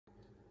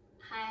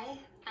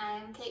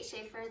I'm Kate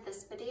Schaefer.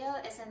 This video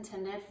is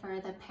intended for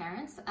the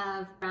parents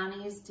of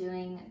brownies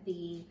doing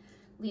the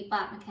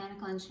LeapBot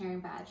Mechanical Engineering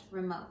Badge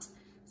remote.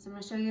 So I'm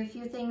going to show you a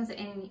few things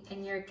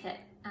in your kit.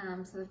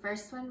 So the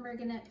first one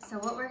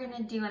what we're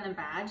gonna do on the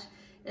badge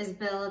is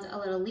build a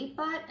little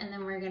LeapBot, and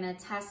then we're gonna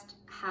test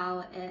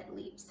how it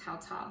leaps, how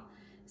tall.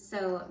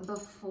 So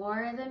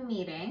before the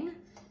meeting,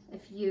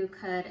 if you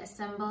could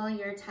assemble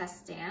your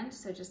test stand,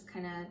 so just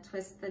kind of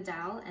twist the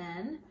dowel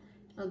in.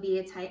 It'll be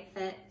a tight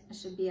fit, it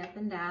should be up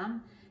and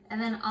down. And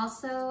then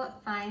also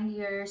find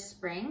your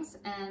springs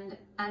and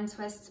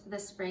untwist the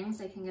springs.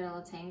 They can get a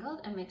little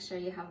tangled, and make sure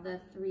you have the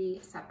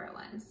 3 separate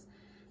ones.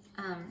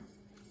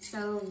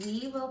 So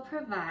we will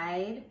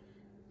provide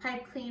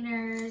pipe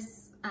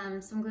cleaners,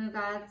 some glue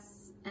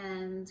dots,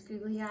 and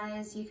googly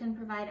eyes. You can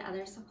provide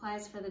other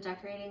supplies for the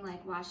decorating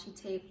like washi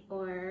tape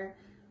or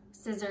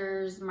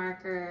scissors,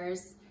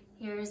 markers.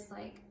 Here's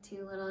like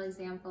 2 little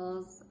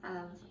examples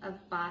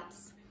of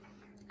bots.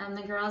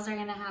 The girls are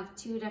gonna have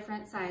 2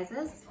 different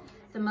sizes.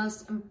 The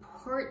most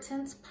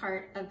important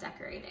part of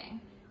decorating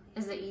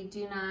is that you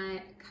do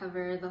not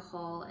cover the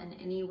hole in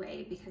any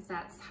way, because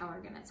that's how we're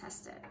gonna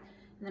test it.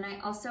 And then I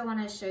also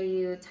wanna show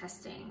you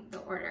testing the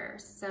order.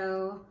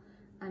 So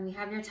you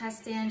have your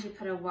test stand, you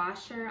put a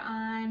washer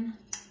on,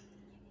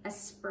 a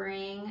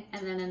spring,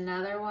 and then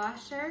another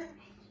washer.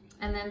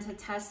 And then to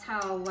test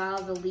how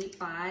well the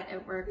LeapBot,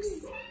 it works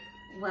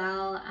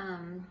well,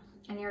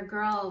 and your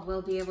girl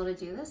will be able to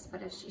do this,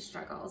 but if she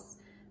struggles,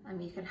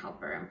 you can help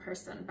her in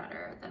person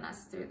better than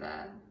us through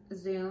the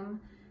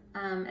Zoom.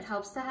 It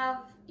helps to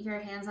have your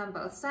hands on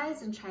both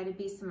sides and try to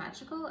be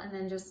symmetrical, and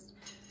then just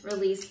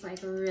release like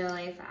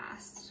really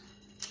fast.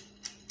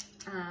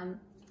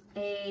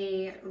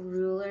 A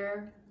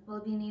ruler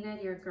will be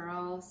needed. Your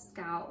Girl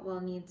Scout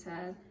will need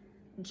to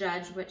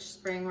judge which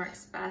spring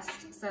works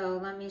best. So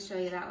let me show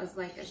you, that was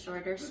like a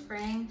shorter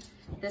spring.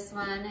 This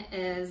one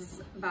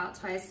is about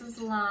twice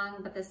as long,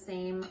 but the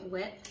same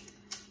width,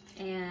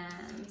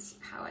 and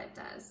how it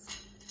does.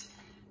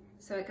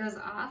 So it goes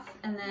off,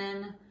 and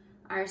then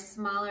our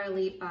smaller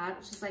LeapBot,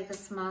 which is like the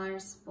smaller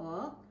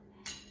spool.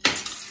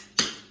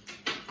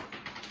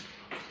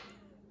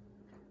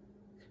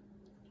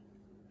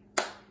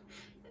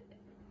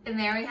 And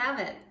there we have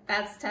it.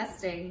 That's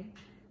testing.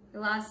 We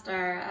lost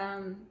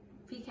our,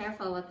 be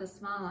careful with the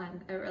small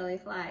one. It really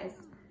flies.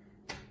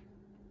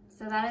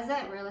 So that is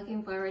it. We're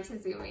looking forward to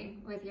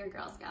Zooming with your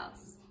Girl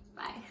Scouts.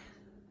 Bye.